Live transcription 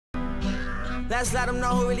Let's let them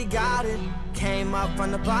know who really got it. Came up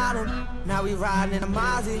from the bottom, now we riding in a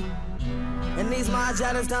Mozzie. And these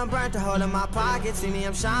Margellas done burnt a hole in my pocket. See me,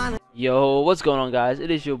 I'm shining. Yo, what's going on, guys? It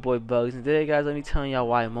is your boy Bugs, and today, guys, let me tell y'all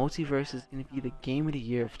why Multiversus is going to be the game of the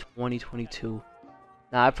year of 2022.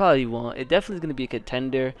 Now, I probably won't. It definitely is going to be a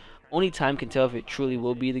contender. Only time can tell if it truly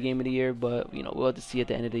will be the game of the year, but, you know, we'll have to see at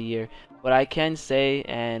the end of the year. But I can say,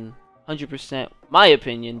 and 100% my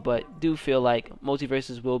opinion, but do feel like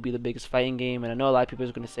Multiversus will be the biggest fighting game. And I know a lot of people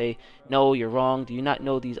are going to say, no, you're wrong. Do you not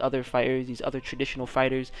know these other fighters, these other traditional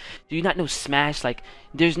fighters? Do you not know Smash? Like,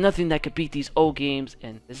 there's nothing that could beat these old games.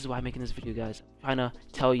 And this is why I'm making this video, guys. I'm trying to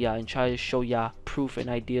tell y'all and try to show y'all proof and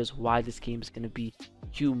ideas why this game is going to be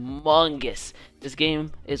humongous. This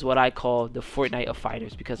game is what I call the Fortnite of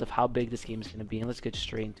fighters because of how big this game is going to be. And let's get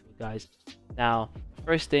straight into it, guys. Now,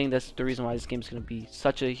 first thing, that's the reason why this game is going to be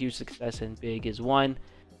such a huge success and big is, one,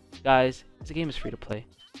 guys, this game is free to play.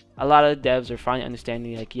 A lot of devs are finally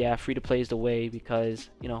understanding, like, yeah, free to play is the way because,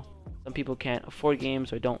 you know, some people can't afford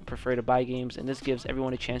games or don't prefer to buy games, and this gives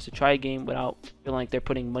everyone a chance to try a game without feeling like they're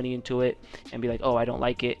putting money into it and be like, oh, I don't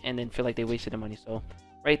like it, and then feel like they wasted their money. So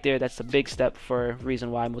right there, that's a big step for reason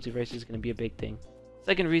why Multiversus is going to be a big thing.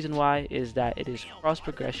 Second reason why is that it is cross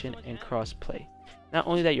progression and cross play. Not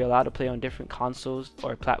only that you're allowed to play on different consoles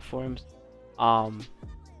or platforms on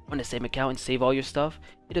the same account and save all your stuff,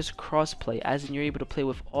 it is cross play, as in you're able to play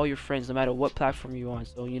with all your friends no matter what platform you're on.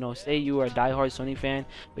 So, you know, say you are a diehard Sony fan,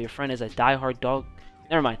 but your friend is a diehard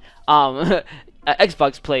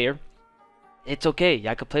Xbox player. It's okay,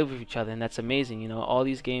 y'all can play with each other, and that's amazing. You know, all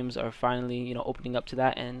these games are finally, you know, opening up to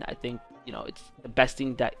that, and I think, you know, it's the best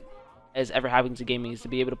thing that has ever happened to gaming is to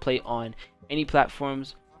be able to play on any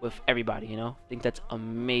platforms with everybody. You know, I think that's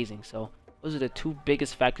amazing. So those are the two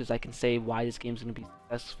biggest factors I can say why this game is going to be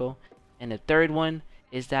successful. And the third one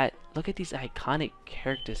is that look at these iconic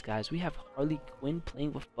characters, guys. We have Harley Quinn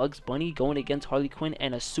playing with Bugs Bunny, going against Harley Quinn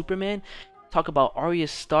and a Superman. Talk about Arya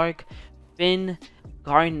Stark, Finn,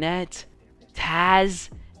 Garnet, Taz,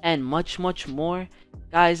 and much more.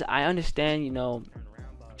 Guys, I understand, you know,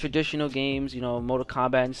 traditional games, you know, Mortal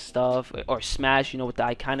Kombat and stuff, or Smash, you know, with the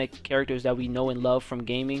iconic characters that we know and love from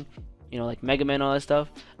gaming, you know, like Mega Man and all that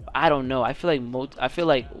stuff. But I don't know, I feel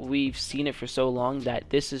like we've seen it for so long that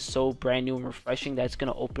this is so brand new and refreshing that it's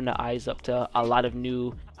gonna open the eyes up to a lot of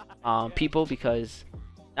new people, because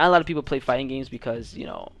not a lot of people play fighting games because, you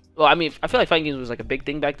know, well, I mean, I feel like fighting games was like a big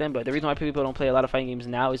thing back then, but the reason why people don't play a lot of fighting games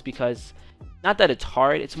now is because, not that it's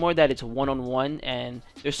hard, it's more that it's one-on-one, and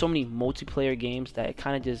there's so many multiplayer games that it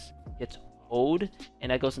kind of just gets old.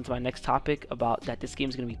 And that goes into my next topic about that this game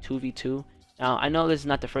is going to be 2v2. Now, I know this is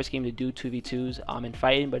not the first game to do 2v2s in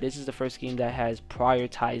fighting, but this is the first game that has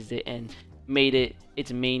prioritized it and made it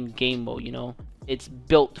its main game mode. You know, it's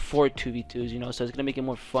built for 2v2s, you know, so it's gonna make it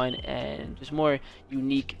more fun and just more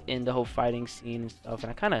unique in the whole fighting scene and stuff.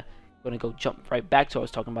 And I kind of gonna go jump right back to what I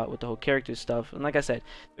was talking about with the whole character stuff. And like I said,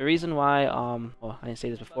 the reason why well, I didn't say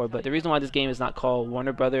this before, but the reason why this game is not called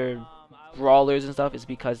WarnerBros Brawlers and stuff is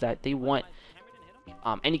because that they want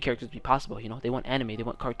any characters to be possible. You know, they want anime, they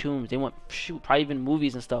want cartoons, they want probably even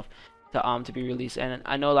movies and stuff to be released. And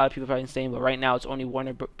I know a lot of people are probably saying, but right now it's only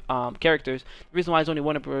Warner characters. The reason why it's only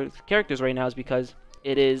Warner Bros characters right now is because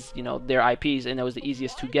it is, you know, their IPs, and that was the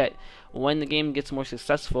easiest to get. When the game gets more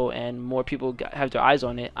successful and more people have their eyes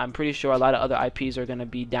on it, I'm pretty sure a lot of other IPs are going to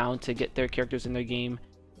be down to get their characters in their game.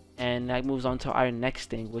 And that moves on to our next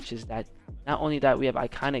thing, which is that not only that we have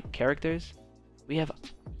iconic characters, we have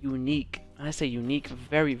unique, I say unique,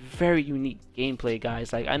 very unique gameplay,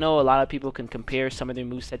 guys. Like, I know a lot of people can compare some of their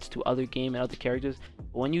movesets to other game and other characters,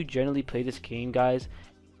 but when you generally play this game, guys,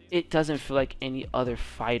 it doesn't feel like any other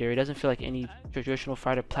fighter. It doesn't feel like any traditional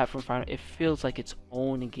fighter, platform fighter. It feels like its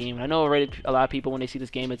own game. And I know already a lot of people, when they see this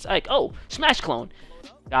game, it's like, oh, Smash clone.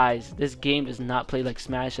 Guys, this game does not play like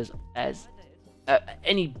Smash as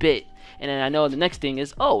any bit. And then I know the next thing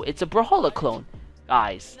is, oh, it's a Brawlhalla clone.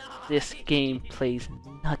 Guys, this game plays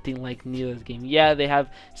nothing like neither game. Yeah, they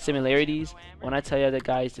have similarities. When I tell you that,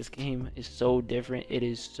 guys, this game is so different. It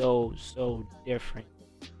is so different.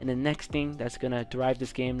 And the next thing that's gonna drive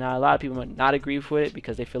this game, now a lot of people might not agree with it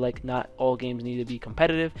because they feel like not all games need to be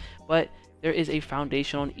competitive, but there is a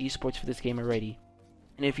foundation on esports for this game already.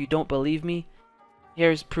 And if you don't believe me,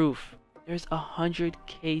 here's proof. There's a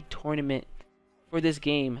 100K tournament for this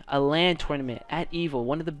game, a LAN tournament at EVO,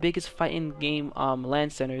 one of the biggest fighting game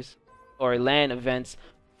LAN centers or LAN events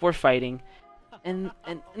for fighting. And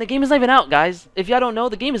the game is not even out, guys. If y'all don't know,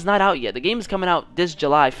 the game is not out yet. The game is coming out this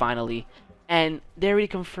July finally, and they already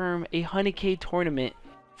confirmed a 100K tournament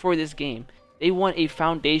for this game. They want a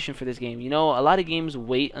foundation for this game. You know, a lot of games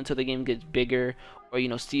wait until the game gets bigger, or you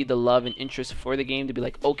know, see the love and interest for the game to be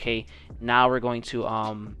like, okay, now we're going to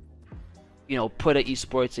you know, put an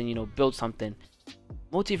esports and you know, build something.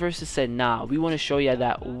 Multiversus said, nah, we want to show you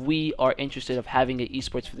that we are interested of having an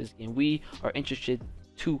esports for this game. We are interested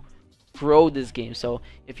to grow this game. So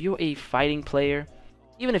if you're a fighting player,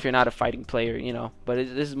 even if you're not a fighting player, you know, but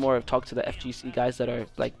this is more of talk to the FGC guys that are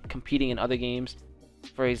like competing in other games.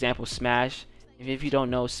 For example, Smash. If you don't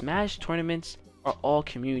know, Smash tournaments are all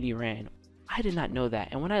community ran. I did not know that,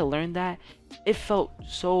 and when I learned that, it felt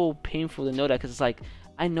so painful to know that, because it's like,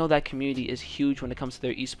 I know that community is huge when it comes to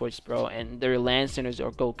their esports, bro, and their LAN centers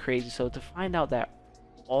are go crazy. So to find out that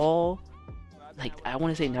all, like, I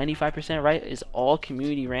want to say 95%, right, is all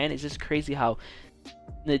community ran, is just crazy how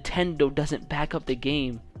Nintendo doesn't back up the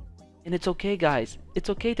game. And it's okay, guys, it's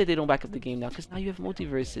okay that they don't back up the game now, because now you have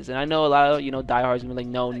Multiversus. And I know a lot of, you know, diehards will be like,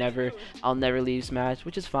 no, never, I'll never leave Smash,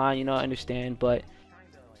 which is fine, you know, I understand, but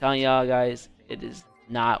I'm telling y'all guys, it is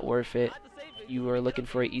not worth it. You are looking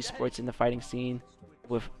for esports in the fighting scene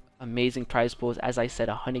with amazing prize pools, as I said,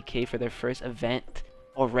 100k for their first event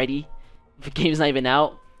already. If the game's not even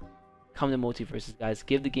out, come to Multiversus, guys.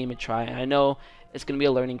 Give the game a try. And I know it's gonna be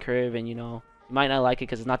a learning curve, and you know, you might not like it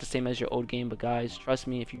because it's not the same as your old game, but guys, trust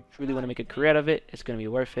me, if you truly want to make a career out of it, it's gonna be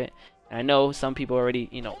worth it. And I know some people already,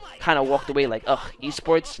 you know, kind of walked away like, ugh,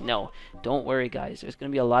 esports? No, don't worry, guys. There's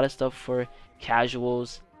gonna be a lot of stuff for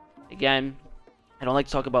casuals. Again, I don't like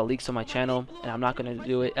to talk about leaks on my channel, and I'm not going to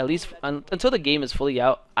do it, at least until the game is fully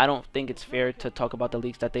out. I don't think it's fair to talk about the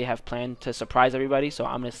leaks that they have planned to surprise everybody, so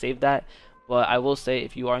I'm going to save that. But I will say,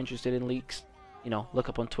 if you are interested in leaks, you know, look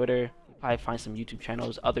up on Twitter, probably find some YouTube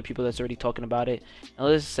channels, other people that's already talking about it. And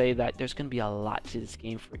let's say that there's going to be a lot to this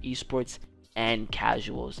game for esports and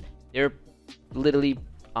casuals. They're literally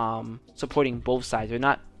supporting both sides. They're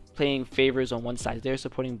not playing favors on one side. They're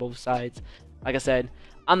supporting both sides. Like I said,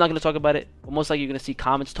 I'm not going to talk about it, but most likely you're going to see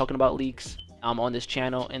comments talking about leaks on this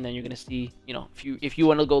channel, and then you're going to see, you know, if you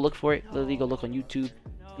want to go look for it, literally go look on YouTube,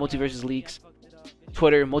 Multiversus leaks,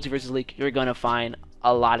 Twitter, Multiversus leak. You're going to find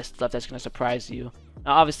a lot of stuff that's going to surprise you.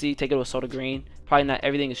 Now, obviously, take it with a soda grain. Probably not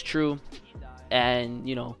everything is true, and,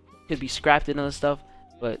 you know, could be scrapped and other stuff,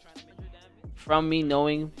 but from me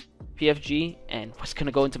knowing PFG and what's going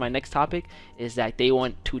to go into my next topic is that they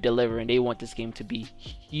want to deliver, and they want this game to be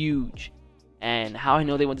huge. And how I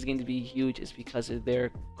know they want this game to be huge is because of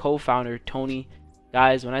their co-founder, Tony.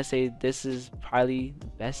 Guys, when I say this is probably the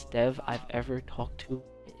best dev I've ever talked to,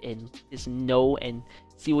 and just know and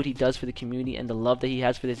see what he does for the community, and the love that he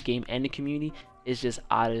has for this game and the community is just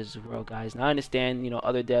out of this world, guys. Now I understand, you know,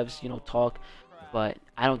 other devs, you know, talk, but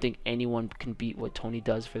I don't think anyone can beat what Tony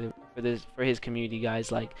does for his community,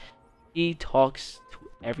 guys. Like, he talks to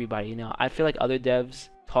everybody. You know, I feel like other devs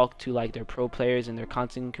talk to like their pro players and their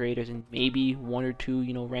content creators, and maybe one or two,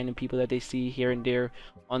 you know, random people that they see here and there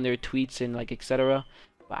on their tweets and like etc.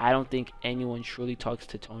 But I don't think anyone truly talks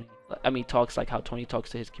to Tony. I mean, talks like how Tony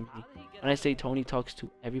talks to his community. When I say Tony talks to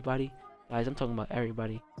everybody, guys, I'm talking about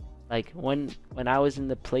everybody. Like when I was in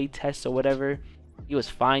the play test or whatever, he was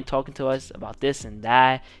fine talking to us about this and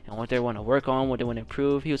that, and what they want to work on, what they want to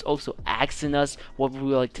improve. He was also asking us what we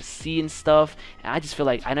would like to see and stuff. And I just feel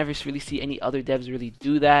like I never really see any other devs really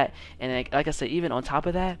do that. And like I said, even on top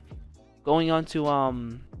of that, going on to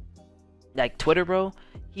like Twitter, bro,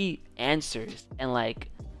 he answers, and like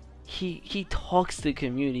he talks to the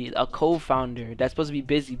community. A co-founder that's supposed to be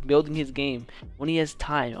busy building his game, when he has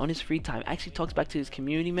time on his free time, actually talks back to his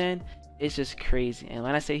community, man. It's just crazy. And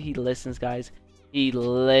when I say he listens, guys, he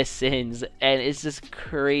listens, and it's just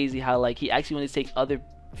crazy how like he actually wants to take other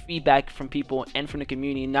feedback from people and from the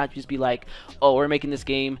community, and not just be like, oh, we're making this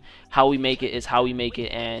game, how we make it is how we make it,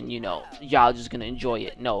 and you know, y'all just gonna enjoy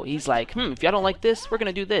it. No, he's like, if y'all don't like this, we're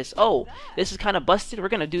gonna do this. Oh, this is kind of busted, we're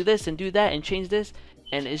gonna do this and do that and change this.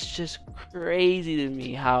 And it's just crazy to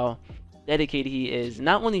me how dedicated he is.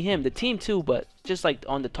 Not only him, the team too, but just like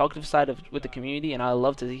on the talkative side of with the community. And I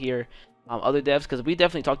love to hear other devs, because we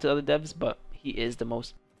definitely talk to other devs, but he is the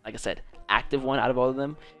most, like I said, active one out of all of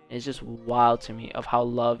them. And it's just wild to me of how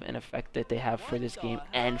love and effect that they have for this game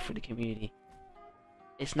and for the community.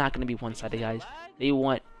 It's not going to be one-sided, guys. They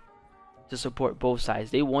want to support both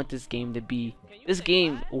sides. They want this game to be, this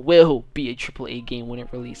game will be a AAA game when it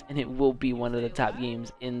releases, and it will be one of the top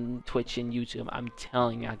games in Twitch and YouTube. I'm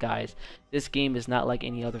telling you guys, this game is not like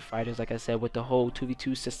any other fighters, like I said, with the whole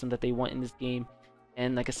 2v2 system that they want in this game.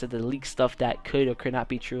 And like I said, the leak stuff that could or could not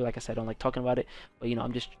be true. Like I said, I don't like talking about it, but you know,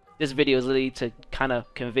 this video is literally to kind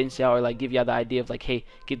of convince y'all, or like give y'all the idea of like, hey,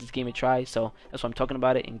 give this game a try. So that's why I'm talking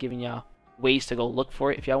about it and giving y'all ways to go look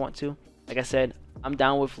for it if y'all want to. like I said, I'm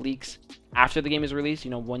down with leaks after the game is released,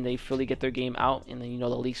 you know, when they fully get their game out, and then, you know,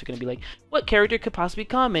 the leaks are going to be like, what character could possibly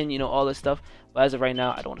come, and, you know, all this stuff. But as of right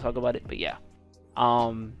now, I don't want to talk about it, but yeah.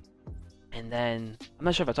 And then, I'm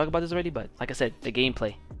not sure if I talked about this already, but like I said, the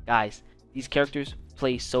gameplay. Guys, these characters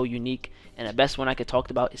play so unique, and the best one I could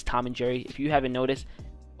talk about is Tom and Jerry. If you haven't noticed,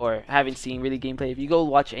 or haven't seen really gameplay, if you go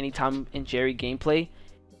watch any Tom and Jerry gameplay,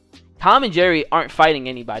 Tom and Jerry aren't fighting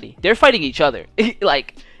anybody. They're fighting each other.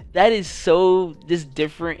 Like, that is so just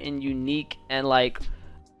different and unique. And like,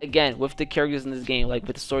 again, with the characters in this game, like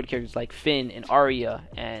with the sword characters like Finn and Arya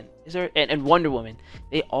and Wonder Woman,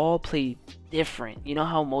 they all play different. You know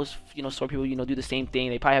how most, you know, sword people, you know, do the same thing.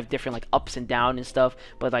 They probably have different like ups and downs and stuff,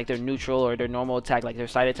 but like their neutral or their normal attack, like their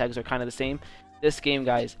side attacks are kind of the same. This game,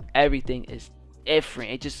 guys, everything is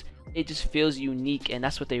different. It just feels unique, and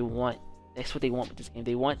that's what they want. That's what they want with this game.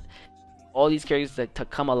 They want all these characters to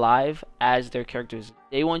come alive as their characters.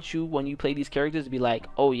 They want you, when you play these characters, to be like,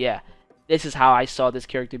 oh yeah, this is how I saw this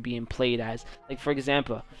character being played as. Like, for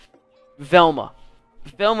example, Velma.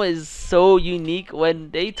 Velma is so unique. When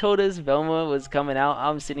they told us Velma was coming out,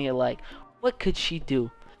 I'm sitting here like, what could she do?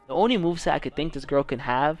 The only moveset I could think this girl can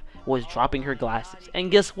have was dropping her glasses. And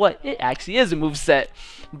guess what? It actually is a moveset.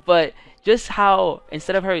 But just how,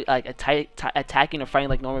 instead of her like attacking or fighting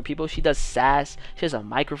like normal people, she does sass. She has a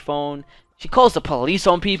microphone. She calls the police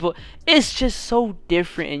on people. It's just so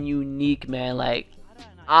different and unique, man. Like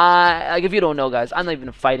if you don't know, guys, I'm not even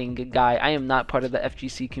a fighting guy. I am not part of the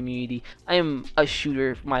FGC community. I am a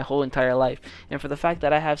shooter my whole entire life. And for the fact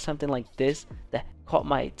that I have something like this that caught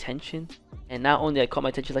my attention, and not only I caught my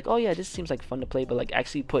attention, like, oh yeah, this seems like fun to play, but like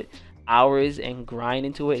actually put hours and grind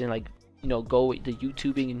into it, and like, you know, go with the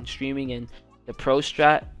YouTubing and streaming and the pro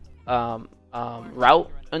strat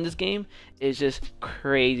route on this game is just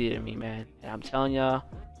crazy to me, man. And I'm telling y'all,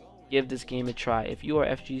 give this game a try. If you are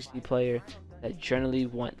an FGC player that generally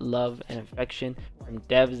want love and affection from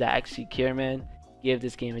devs that actually care, man, give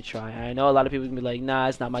this game a try. I know a lot of people can be like, nah,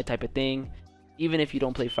 it's not my type of thing. Even if you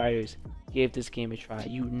don't play fighters, give this game a try.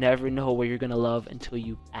 You never know what you're gonna love until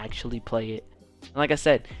you actually play it. And like I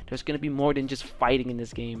said, there's gonna be more than just fighting in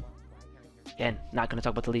this game. Again, not gonna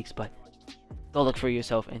talk about the leaks, but go look for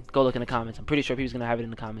yourself and go look in the comments. I'm pretty sure people's gonna have it in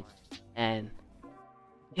the comments. And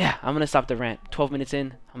yeah, I'm gonna stop the rant. 12 minutes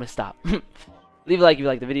in, I'm gonna stop. Leave a like if you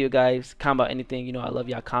like the video, guys. Comment about anything. You know, I love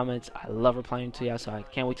y'all comments. I love replying to y'all, so I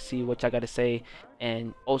can't wait to see what y'all got to say.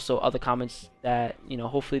 And also other comments that, you know,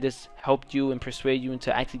 hopefully this helped you and persuade you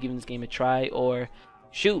into actually giving this game a try. Or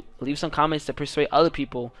shoot, leave some comments to persuade other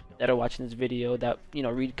people that are watching this video that, you know,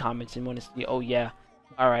 read comments and want to see, oh yeah,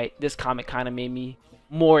 alright, this comment kind of made me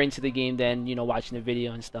more into the game than, you know, watching the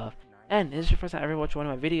video and stuff. And this is your first time ever watching one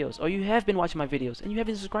of my videos, or you have been watching my videos and you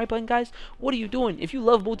haven't subscribed button, guys, what are you doing? If you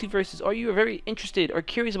love Multiversus, or you are very interested or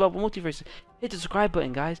curious about Multiversus, hit the subscribe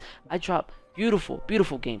button, guys. I drop beautiful,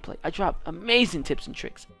 beautiful gameplay. I drop amazing tips and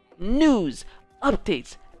tricks, news,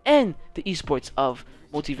 updates, and the esports of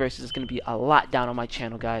Multiversus is going to be a lot down on my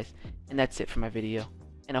channel, guys. And that's it for my video.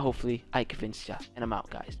 And hopefully I convinced ya. And I'm out,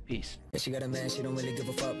 guys. Peace. She got a man she don't really give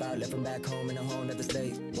a fuck about. Left him back home in a whole nother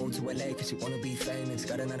state. Moved to LA cause she wanna be famous.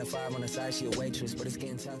 Got a 9 to 5 on the side, she a waitress. But it's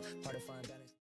getting tough, hard to find balance.